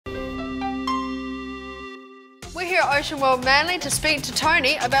We're here at Oceanworld Manly to speak to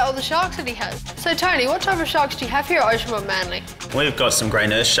Tony about all the sharks that he has. So Tony, what type of sharks do you have here at Oceanworld Manly? We've got some grey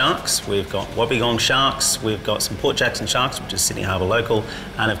nurse sharks, we've got wobbegong sharks, we've got some Port Jackson sharks, which is Sydney Harbour local,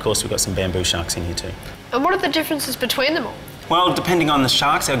 and of course we've got some bamboo sharks in here too. And what are the differences between them all? Well, depending on the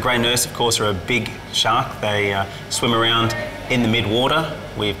sharks, our grey nurse, of course, are a big shark. They swim around in the mid-water.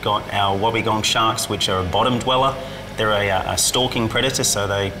 We've got our wobbegong sharks, which are a bottom dweller. They're a stalking predator, so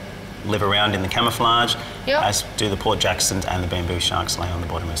they live around in the camouflage, as do the Port Jacksons, and the bamboo sharks lay on the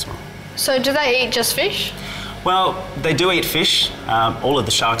bottom as well. So do they eat just fish? Well, they do eat fish. All of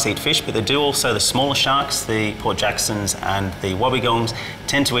the sharks eat fish, but they do also, the smaller sharks, the Port Jacksons and the wobbegongs,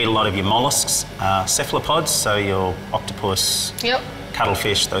 tend to eat a lot of your mollusks, cephalopods, so your octopus,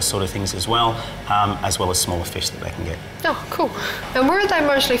 cuttlefish, those sort of things as well as smaller fish that they can get. Oh, cool. And where are they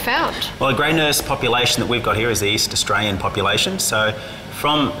mostly found? Well, the grey nurse population that we've got here is the East Australian population, so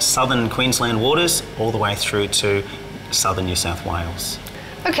from southern Queensland waters all the way through to southern New South Wales.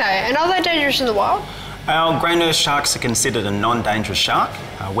 Okay, and are they dangerous in the wild? Our grey nurse sharks are considered a non-dangerous shark.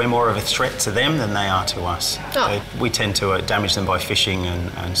 We're more of a threat to them than they are to us. We tend to damage them by fishing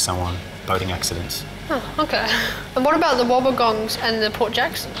and so on, boating accidents. Oh, okay. And what about the wobbegongs and the Port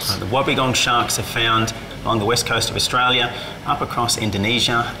Jacksons? The wobbegong sharks are found along the west coast of Australia, up across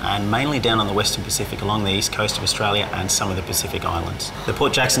Indonesia, and mainly down on the Western Pacific along the east coast of Australia and some of the Pacific Islands. The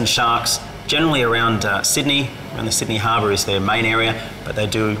Port Jackson sharks, generally around Sydney, around the Sydney Harbour is their main area, but they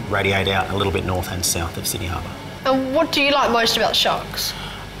do radiate out a little bit north and south of Sydney Harbour. And what do you like most about sharks?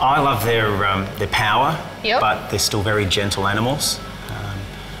 I love their power, but they're still very gentle animals.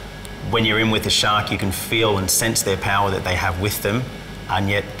 When you're in with the shark, you can feel and sense their power that they have with them, and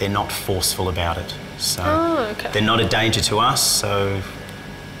yet they're not forceful about it. So they're not a danger to us, so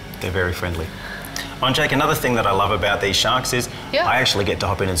they're very friendly. Oh, Jake, another thing that I love about these sharks is I actually get to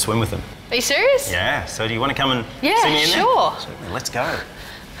hop in and swim with them. Are you serious? Yeah, so do you want to come and see me in there? Sure. Let's go.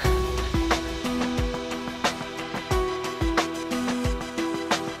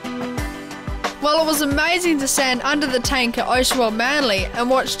 Well, it was amazing to stand under the tank at Oceanworld Manly and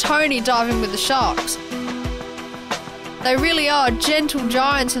watch Tony diving with the sharks. They really are gentle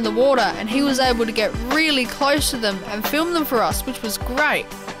giants in the water, and he was able to get really close to them and film them for us, which was great.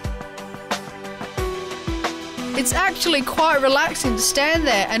 It's actually quite relaxing to stand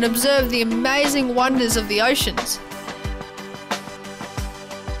there and observe the amazing wonders of the oceans.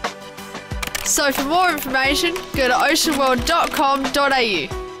 So for more information, go to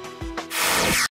oceanworld.com.au.